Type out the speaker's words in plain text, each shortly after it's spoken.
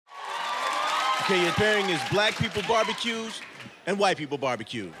Okay, your pairing is black people barbecues and white people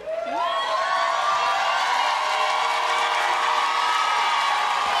barbecue.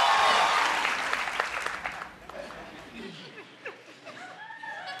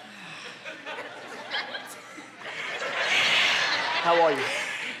 How are you?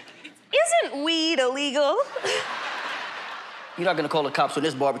 Isn't weed illegal? You're not gonna call the cops on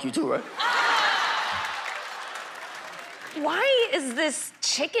this barbecue too, right? Why is this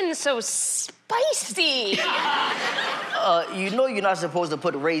chicken so spicy? You know you're not supposed to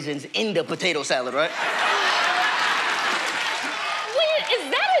put raisins in the potato salad, right? Wait, is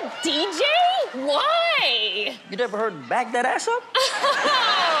that a DJ? Why? You never heard Back That Ass Up?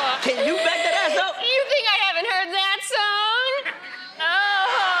 Can you back that ass up? You think I haven't heard that song? Oh,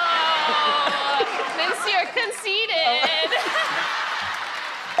 since you're conceited.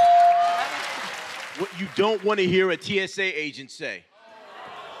 What you don't want to hear a TSA agent say.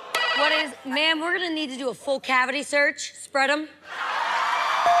 What is, ma'am, we're gonna need to do a full cavity search. Spread them.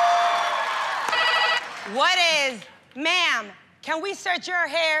 What is, ma'am, can we search your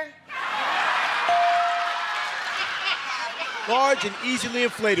hair? Large and easily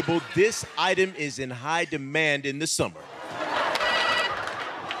inflatable, this item is in high demand in the summer.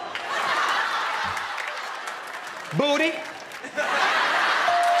 Booty.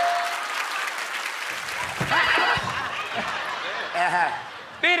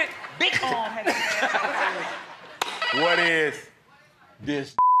 Beat it. Big What is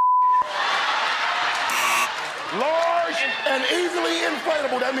this? Large and easily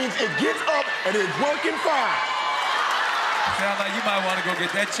inflatable. That means it gets up and it's working fine. Sounds like you might want to go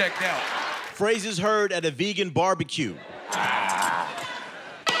get that checked out. Phrases heard at a vegan barbecue.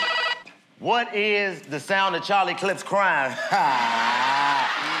 What is the sound of Charlie Clips crying?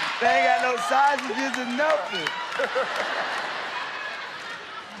 They ain't got no sausages or nothing.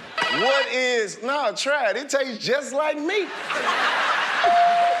 What is, no, try it. It tastes just like meat.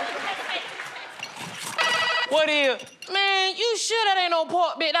 What is, man, you sure that ain't no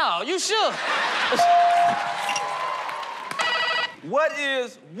pork bit dog? You sure? What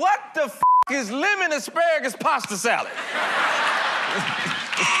the f is lemon asparagus pasta salad?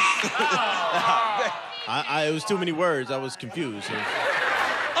 It was too many words. I was confused. So.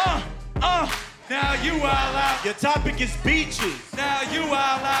 Now you all out. Your topic is beaches. Now you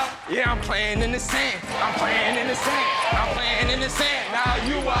all out. Yeah, I'm playing in the sand. I'm playing in the sand. I'm playing in the sand. Now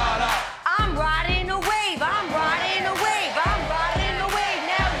you all out. I'm riding a wave. I'm riding a wave. I'm riding a wave.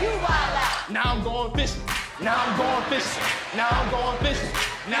 Now you all out. Now I'm going fishing. Now I'm going fishing. Now I'm going fishing.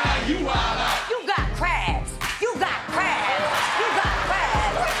 Now you all out. You got crabs. You got crabs. You got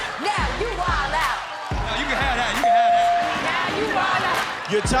crabs. Now you all out. Now you can have that. You can have that. Now you all out.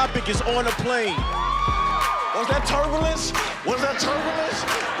 Your topic is on a plane. Was that turbulence? Was that turbulence?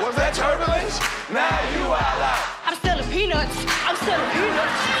 Was that turbulence? Now you all out. I'm selling peanuts. I'm selling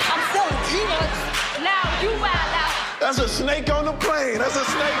peanuts. I'm selling peanuts. Now you all out. That's a snake on the plane. That's a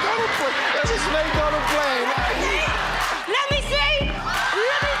snake on the plane. That's a snake on the plane. Let me see.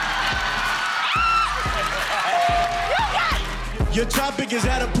 Your topic is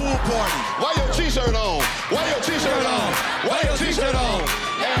at a pool party. Why your t-shirt on? Why your t-shirt on? Why your t-shirt on?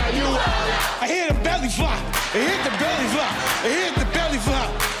 Now you all out. I hear the belly flop. I hit the belly flop. I hit the belly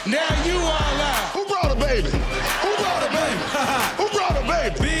flop. Now you all out. Who brought a baby? Who brought a baby? Who brought a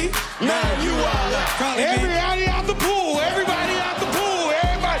baby? B. Now you all out. Everybody out the pool. Everybody out the pool.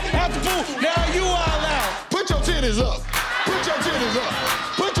 Everybody out the pool. Now you all out. Put your titties up. Put your titties up.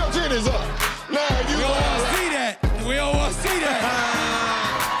 Put your titties up. Now you all out. See that? We don't want to see that.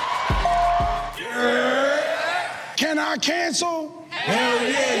 Can I cancel? Hell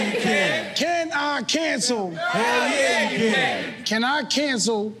yeah, you can. Can I cancel? Hell yeah, you can. Can I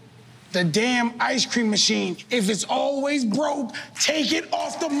cancel the damn ice cream machine? If it's always broke, take it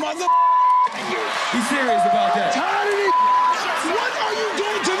off the mother. Be serious about that. Tired of it. What are you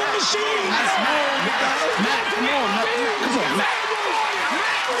doing to the machine?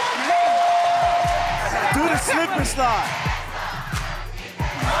 Do the slip and slide.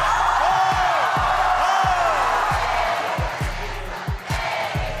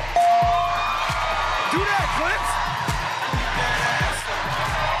 Do that, Clips.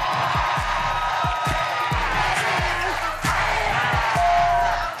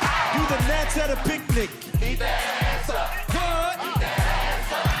 Do the Nats at a picnic. Eat that ass up. What? Eat that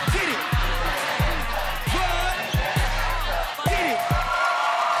ass up. Get it. What? Get it.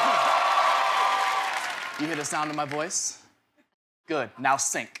 You hear the sound of my voice? Good, now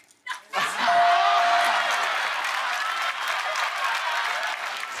sync.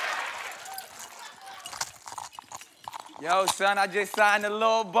 Yo, son, I just signed the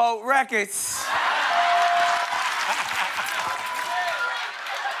Little Boat Records.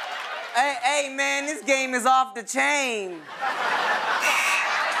 Hey, man, this game is off the chain.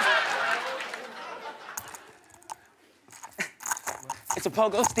 It's a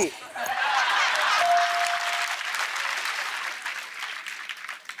pogo stick.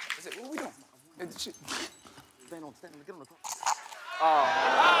 What are we doing? Stand on, get on the cross. Oh.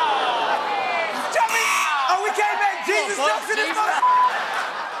 Jumping! Oh, we came back. Jesus jumps in this motherfucker.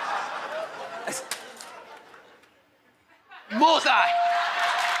 Bullseye.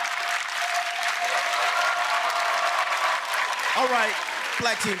 All right,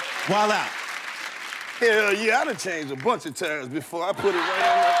 black team, wild out. Hell yeah, I done changed a bunch of times before I put it right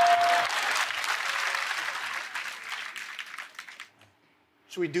on there.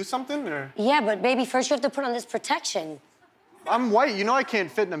 Should we do something, or? Yeah, but baby, first you have to put on this protection. I'm white, you know I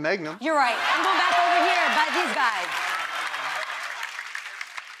can't fit in a Magnum. You're right. I'm going back over here by these guys.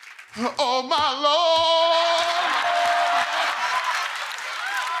 Oh, my Lord!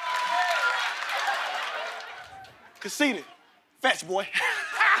 Conceited. Fetch, boy.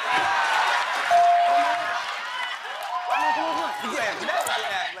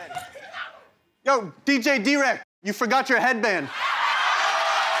 Yo, DJ D-Rec, you forgot your headband.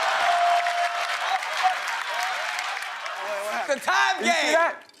 The time game. You see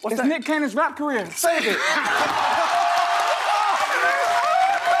that? What's that? Nick Cannon's rap career. Save it.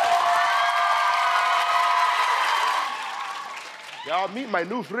 Y'all meet my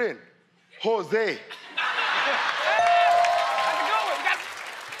new friend, Jose.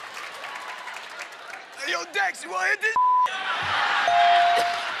 Hey, yo, Dex, you wanna hit this?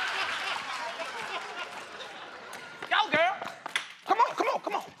 Go, girl. Come on, come on,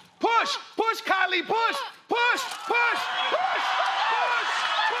 come on. Push, push, Kylie, push, push, push, push, push,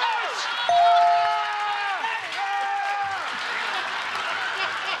 push.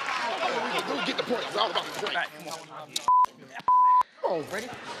 Don't get the point. It's all about the point. Right, come on. Come on, ready?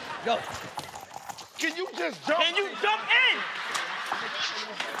 Go. Can you just jump? Can you jump in?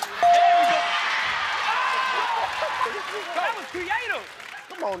 That was creative.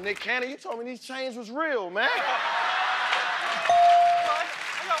 Come on, Nick Cannon. You told me these chains was real, man.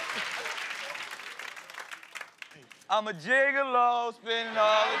 I'm a gigolo, spinning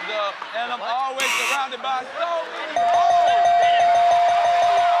all the dough, and I'm always surrounded by so many hoes.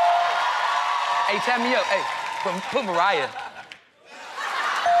 Hey, tap me up. Hey, put Mariah.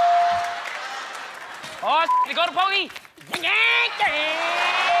 Oh, they go to police. Baby,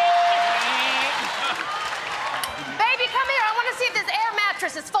 come here. I want to see if this air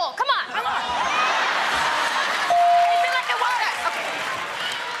mattress is full. Come on, come on. Feel like it was. Okay.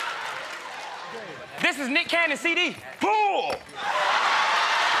 This is Nick Cannon's CD. Pull!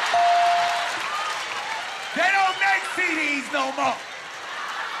 They don't make CDs no more.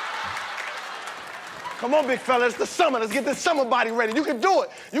 Come on, big fella. It's the summer. Let's get this summer body ready. You can do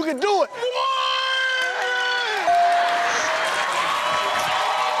it. You can do it.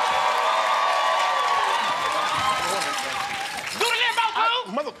 Do the limbo,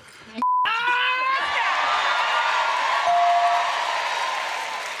 too. Mother...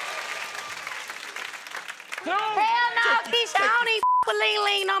 Hell no, Keisha, I don't even with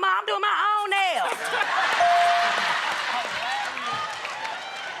lean no more. I'm doing my own nails.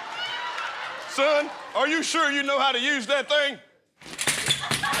 Son, are you sure you know how to use that thing?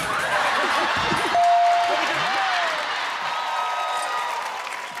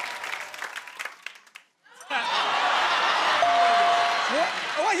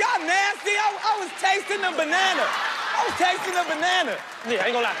 Oh, y'all nasty. I was tasting the banana. Yeah, I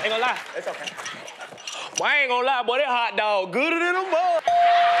ain't gonna lie. It's okay. Boy, I ain't gonna lie, boy, that hot dog gooder than a mug.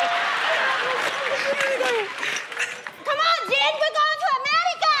 Come on, Jen. We're going to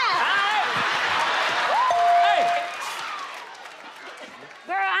America. Hey.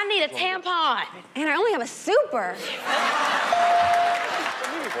 Girl, I need a tampon. And I only have a super.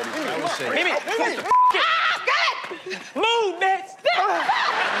 Mimi. Move, bitch.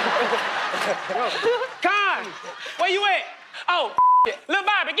 Con, where you at? Oh, Lil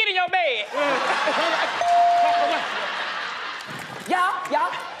Bobby, get in your bed.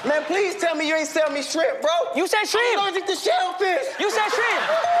 Y'all, man, please tell me you ain't sell me shrimp, bro. You said shrimp. I'm allergic to shellfish. You said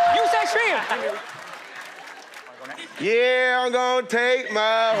shrimp. Yeah, I'm gonna take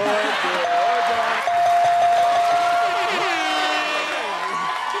my horse.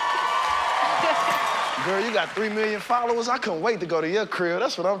 Girl, you got 3 million followers. I couldn't wait to go to your crib.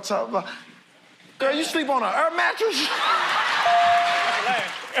 That's what I'm talking about. Girl, you sleep on an air mattress?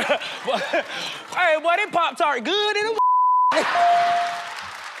 Hey, boy, that Pop-Tart good in the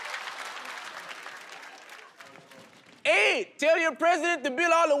Hey, tell your president to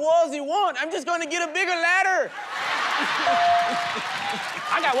build all the walls he wants. I'm just gonna get a bigger ladder.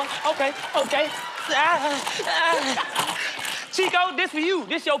 I got one. Okay. Chico, this for you.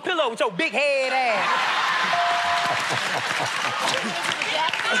 This your pillow with your big head ass.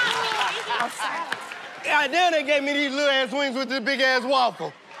 God damn, they gave me these little ass wings with this big ass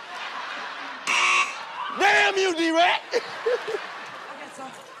waffle. Damn you, D-Rat.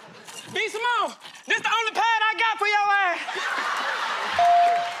 B. Simone, this the only pad I got for your ass.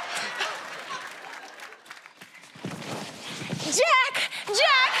 Jack!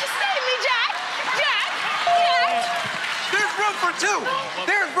 Save me, Jack! Jack! There's room for two.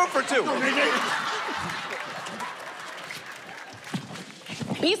 There's room for two.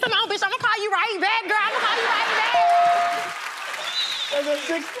 B. Simone, bitch, I'm gonna call you right back, girl. I'm gonna call you right back.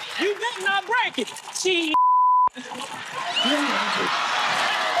 You better not break it. Gee.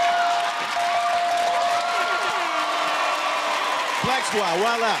 Black Squad,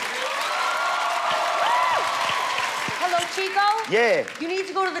 wild out. Hello, Chico? Yeah. You need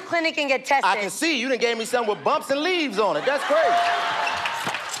to go to the clinic and get tested. I can see you done gave me something with bumps and leaves on it. That's crazy.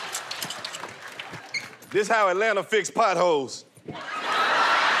 This how Atlanta fix potholes.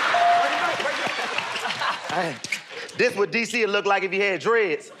 This what DC would look like if he had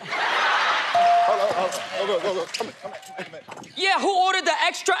dreads. Hold on. Come here. Yeah, who ordered the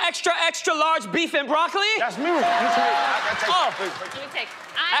extra large beef and broccoli? That's me. Let me take.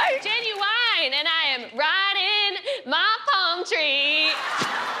 I'm genuine, and I am riding my palm tree.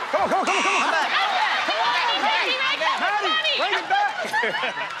 Come on. Bring it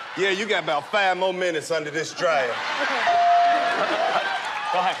back. Yeah, you got about 5 more minutes under this dryer. Go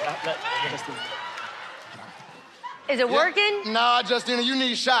ahead. Let's do it. Is it working? Nah, Justina, you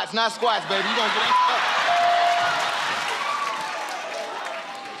need shots, not squats, baby. You gonna get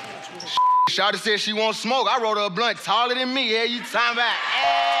Shawty said she won't smoke. I wrote her a blunt taller than me. Yeah, you time back.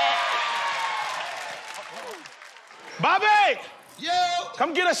 Bobby! Yo!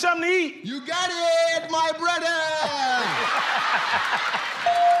 Come get us something to eat. You got it, my brother!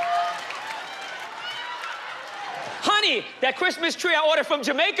 Honey, that Christmas tree I ordered from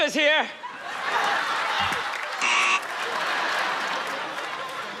Jamaica's here.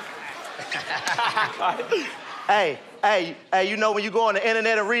 Hey, you know when you go on the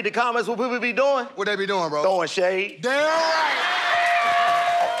internet and read the comments, what people be doing? What they be doing, bro? Throwing shade. Damn right!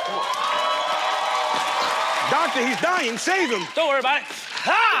 Doctor, he's dying. Save him. Don't worry about it.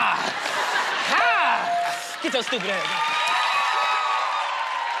 Ha! Get your stupid ass.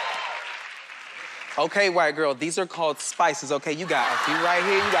 Okay, white girl, these are called spices, okay? You got a few right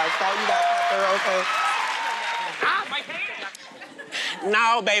here, you got salt, you got pepper, okay?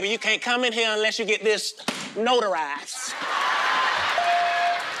 No, baby, you can't come in here unless you get this notarized.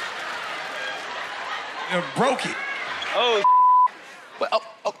 You broke it. Oh,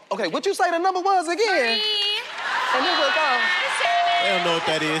 okay, what you say the number was again? 3. And this was I don't know what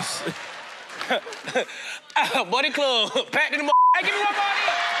that is. Buddy club, packed in the Hey, give me one more.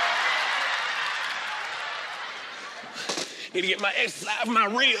 Need to get my exercise for my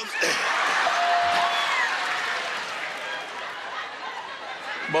ribs.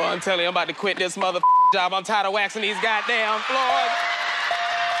 Boy, I'm telling you, I'm about to quit this mother job. I'm tired of waxing these goddamn floors.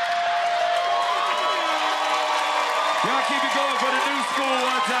 Y'all keep it going for the new school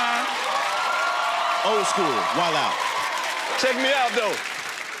one time. Old school, wild out. Check me out, though.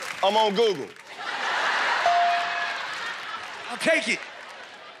 I'm on Google. I'll take it.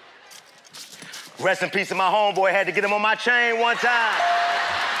 Rest in peace to my homeboy. Had to get him on my chain one time.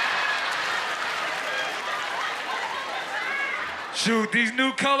 Shoot, these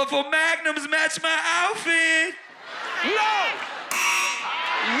new colorful magnums match my outfit. No!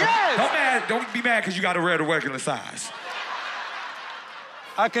 Yes! Don't be mad because you got to wear the regular size.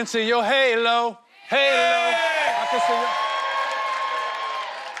 I can see your halo. Halo. I can see your...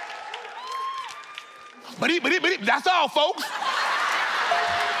 But that's all, folks.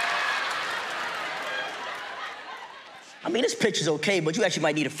 I mean, this picture's okay, but you actually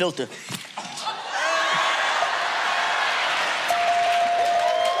might need a filter. To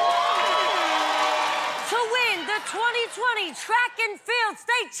win the 2020 Track and Field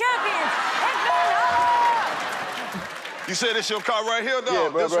State Champions, You said it's your car right here, dog? Yeah,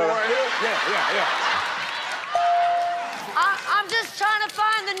 bro, This one right here? Yeah. I'm just trying to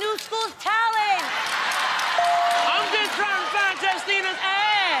find the new school's talent. I'm just trying to find Justina's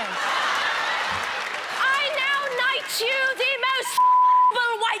ass. I now knight you the most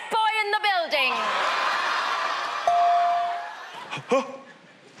white boy in the building.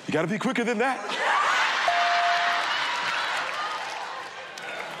 You gotta be quicker than that.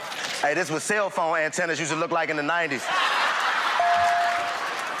 Hey, this was cell phone antennas used to look like in the 90s.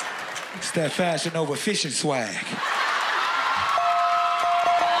 It's that Fashion Nova fishing swag.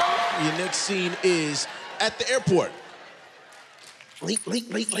 Your next scene is at the airport. Leak.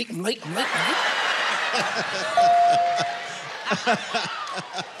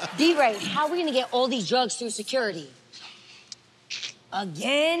 D-Ray, how are we gonna get all these drugs through security?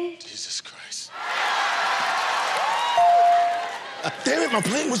 Again? Jesus Christ. Damn it, my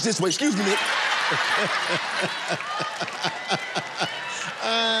plane was this way. Excuse me, Nick.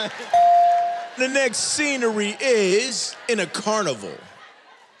 The next scenery is in a carnival.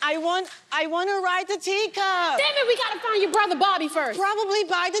 I want to ride the teacup. Damn it, we gotta find your brother Bobby first. Probably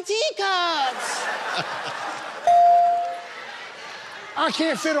buy the teacups. I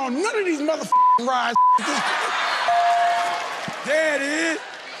can't fit on none of these motherfucking rides. There it is.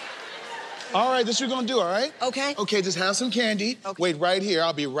 All right, this you're gonna do, all right? Okay. Okay, just have some candy. Okay. Wait right here,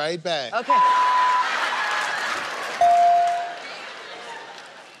 I'll be right back. Okay.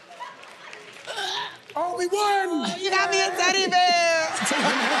 Oh, we won! You got me a teddy bear!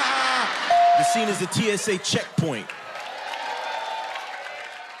 The scene is the TSA checkpoint.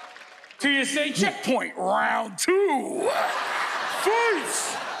 TSA checkpoint, round 2.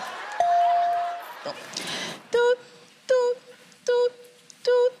 Fight!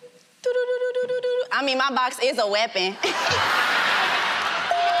 I mean, my box is a weapon.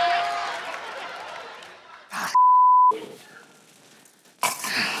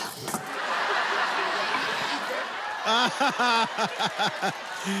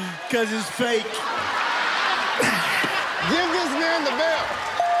 Because it's fake. Give this man the bell.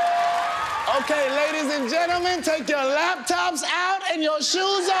 Okay, ladies and gentlemen, take your laptops out and your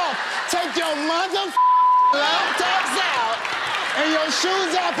shoes off. Take your laptops out and your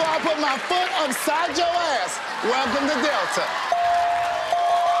shoes off or I'll put my foot upside your ass. Welcome to Delta.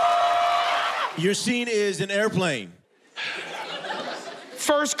 Your scene is an airplane.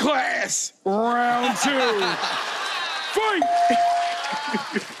 First class, round 2. Fight!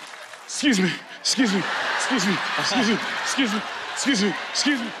 Excuse me.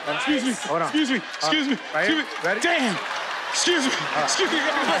 Hold on. Excuse me. Right here. Ready? Damn. Excuse me.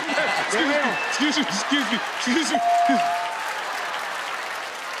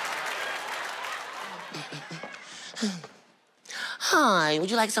 Hi, would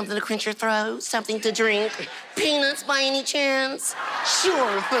you like something to quench your throat? Something to drink? Peanuts by any chance?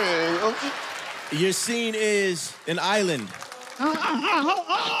 Sure thing, okay. Your scene is an island.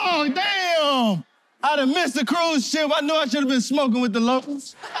 Oh, damn! I done missed the cruise ship. I knew I should have been smoking with the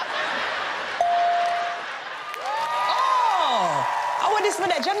locals. Oh, how about this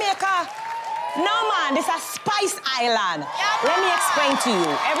one at Jamaica? No, man, this is a spice island. Let me explain to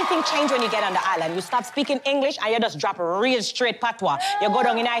you. Everything changed when you get on the island. You stop speaking English and you just drop a real straight patois. You go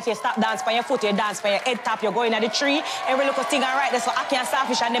down in the ice, you stop dance for your foot, you dance for your head top, you go in at the tree, every little thing all right, there's so ackee and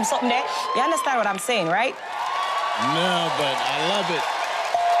starfish and them something there. You understand what I'm saying, right? No, but I love it.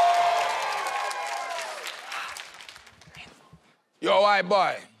 Yo, white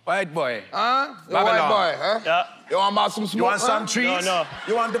boy. White boy. Huh? Yo, Babylon. white boy, huh? Yeah. You want about some smoke? You want some trees? No.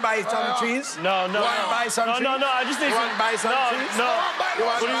 You want to buy some trees? No. You want to buy some trees? No, I just need You want to buy some trees? No. You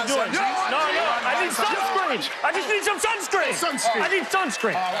want What are you doing? some trees? No, I need sunscreen. I just need some sunscreen. I need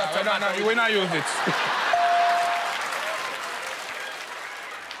sunscreen. No, we're not using it.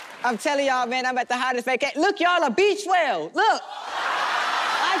 I'm telling y'all, man, I'm at the hottest vacation. Look, y'all, a beach whale. Look.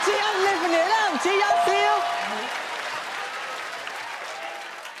 I'm living it up. See, y'all feel?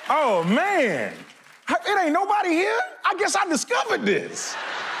 Oh, man. It ain't nobody here? I guess I discovered this.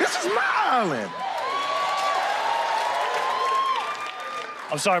 This is my island.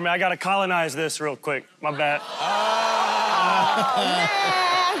 I'm sorry, man. I gotta colonize this real quick. My bad.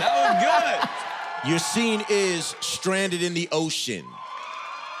 That was good. Your scene is stranded in the ocean.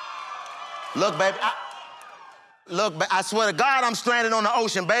 Look, baby, I swear to God I'm stranded on the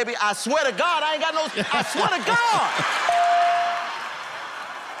ocean, baby. I swear to God, I ain't got no, I swear to God.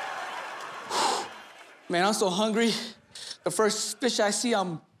 Man, I'm so hungry. The first fish I see,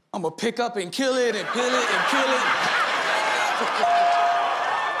 I'm gonna pick up and kill it and kill it and kill it.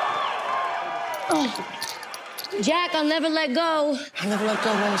 Oh. Jack, I'll never let go. I'll never let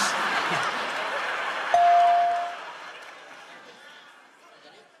go, Rose.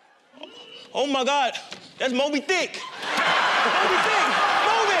 Oh my God, that's Moby Dick. Moby Dick,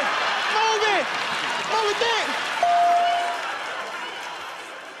 move it. Moby Dick.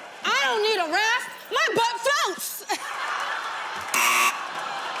 I don't need a raft. My butt floats.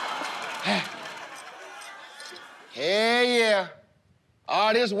 Hell yeah.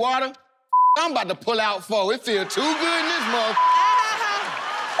 All this water, I'm about to pull out for. It feel too good in this motherfucker.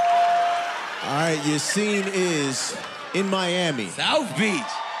 All right, your scene is in Miami. South Beach.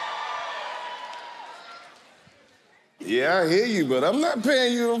 Yeah, I hear you, but I'm not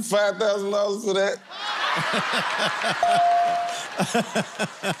paying you them $5,000 for that.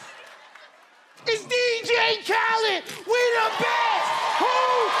 It's DJ Khaled. We the best. Who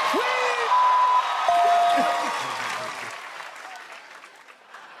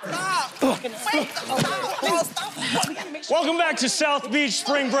Welcome back to South Beach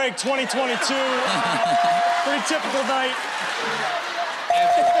Spring Break 2022. Pretty typical night.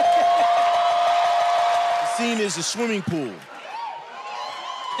 The scene is a swimming pool.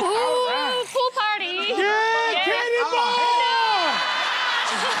 Ooh, pool party. Yeah, cannonball!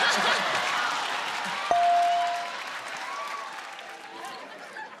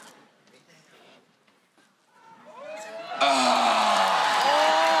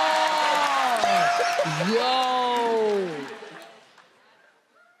 Yo!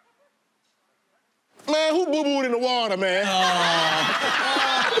 Man, who boo-booed in the water, man?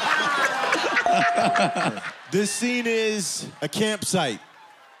 This scene is a campsite.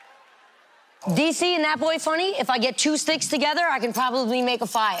 DC and that boy funny? If I get 2 sticks together, I can probably make a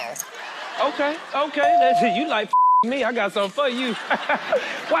fire. Okay, that's it. You like me, I got something for you.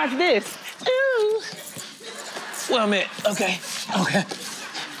 Watch this. Ooh. Well, man, okay.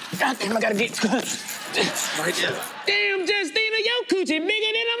 God damn, I gotta get right there. Damn, Justina, your coochie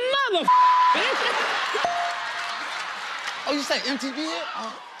bigger than a mother. Oh, you say MTV here?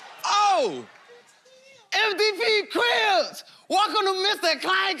 Oh! MTV Cribs! Welcome to Mr.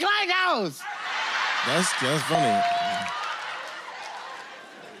 Clank House! That's funny.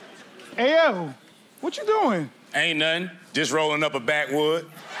 Hey, yo, what you doing? Ain't nothing. Just rolling up a backwood.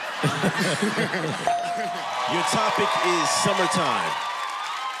 Your topic is summertime.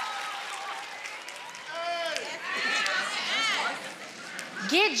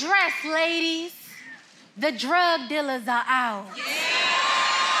 Get dressed, ladies. The drug dealers are out.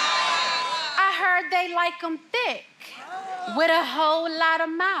 I heard they like them thick, with a whole lot of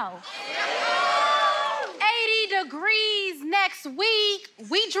mouth. 80 degrees next week,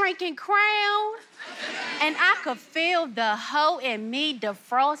 we drinking Crown, and I could feel the hoe in me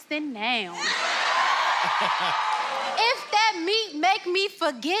defrosting now. If that meat make me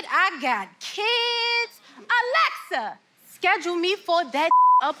forget I got kids, Alexa, schedule me for that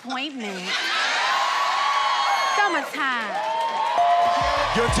appointment. Summertime.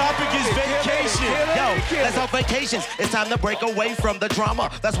 Your topic is vacation. Yo, let's have vacations. It's time to break away from the drama.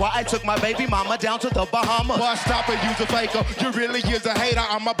 That's why I took my baby mama down to the Bahamas. Boy, stop and use a faker. You really is a hater.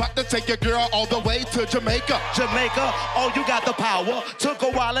 I'm about to take your girl all the way to Jamaica. Jamaica, oh, you got the power. Took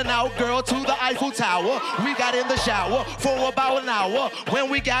a while and out, girl, to the Eiffel Tower. We got in the shower for about an hour. When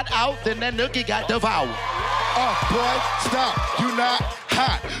we got out, then that nookie got devoured. Oh, boy, stop. You not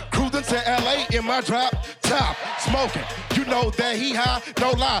hot. Cruising to LA in my drop top. Smoking. You know that he high,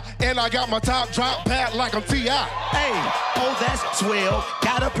 no lie. And I got my top drop bad like I'm T.I. Hey, oh, that's swell.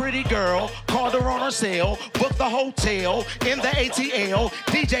 Got a pretty girl, called her on her cell, booked the hotel in the ATL.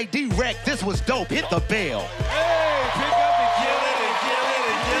 DJ D-Rec, this was dope. Hit the bell. Hey, pick up and kill it and kill it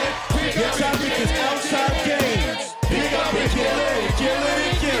and kill it. Your topic is outside games. Pick up and kill it and kill it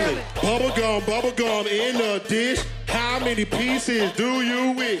and kill it. Bubble gum in the dish. How many pieces do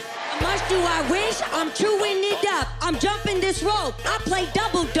you wish? How much do I wish? I'm chewing it up. I'm jumping this rope. I play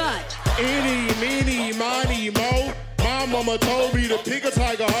double dutch. Eeny, meeny, miny, mo. My mama told me to pick a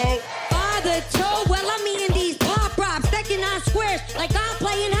tiger hoe. Father told, well, I'm eating these pop rocks, stacking on squares like I'm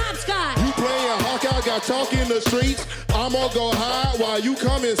playing hopscotch. You playing hawk, I got chalk in the streets. I'ma go hide while you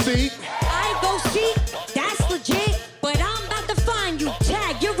come and seek. I go seek, that's legit, but I'm about to find you.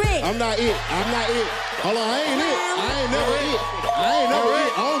 Tag, you're it. I'm not it. Hold on, I ain't it. I ain't never it. I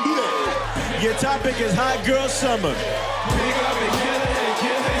don't do that. Your topic is hot girl summer. Pick up and kill it and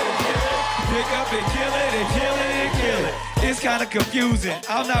kill it and kill it. Pick up and kill it and kill it and kill it. It's kind of confusing.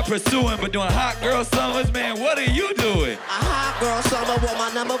 I'm not pursuing, but doing hot girl summers, man, what are you doing? A hot girl summer with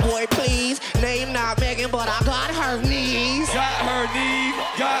my number boy, please. Name not Megan, but I got her knees. Got her knees,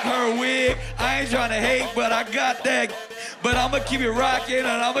 got her wig. I ain't trying to hate, but I got that. But I'ma keep it rocking and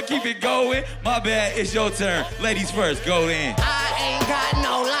I'ma keep it going. My bad, it's your turn. Ladies first, go in. I ain't got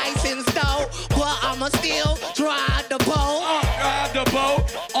no license though, but I'ma still drive the boat. Drive the boat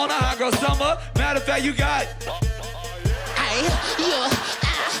on a hot girl summer. Matter of fact, you got. Ay, yeah,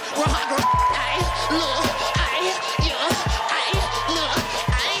 hot girl. Ay, look, ay, yeah, ay, look,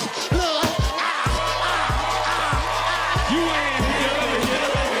 ay, look, You ain't pick up and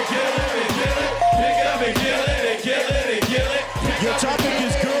kill it and kill it and kill it. Pick up and kill it and kill it and kill it. Your topic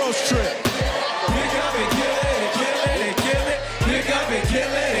is girls trip. Pick up and kill it and kill it and kill it. Pick up and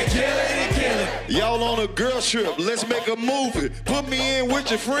kill it and kill it and kill it. trip. Let's make a movie. Put me in with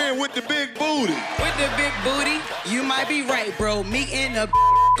your friend with the big booty. With the big booty, you might be right, bro. Me and the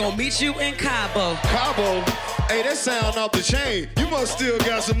gonna meet you in Cabo. Cabo? Hey, that sound off the chain. You must still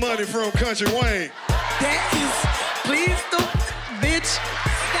got some money from Country Wayne. That is, please don't, bitch.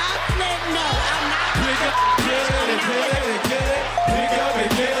 Stop that. No, I'm not. Pick up, kill it, and kill it, and kill it. Pick up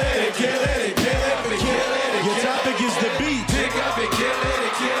and kill it, and kill it, and kill it, and kill it, and Your topic is the beat. Pick up and kill it,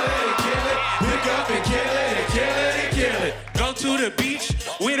 and kill it, and kill it. Pick up and kill it, and kill it, and kill it. Go to the beach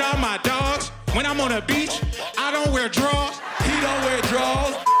with all my dogs. When I'm on the beach, I don't wear drawers. He don't wear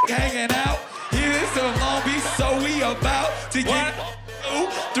drawers, hanging out. Here is some Long Beach, so we about to get 2,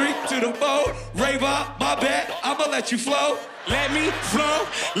 3 to the 4. Rave up, my bad, I'ma let you flow. Let me flow,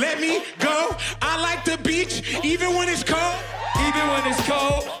 let me go. I like the beach, even when it's cold. Even when it's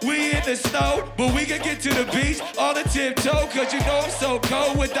cold, we in the snow, but we can get to the beach on the tiptoe, cause you know I'm so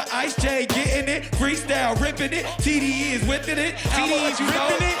cold with the ice chain, getting it, freestyle, ripping it, TDE is whipping it. TDE is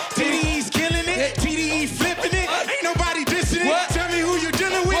ripping it.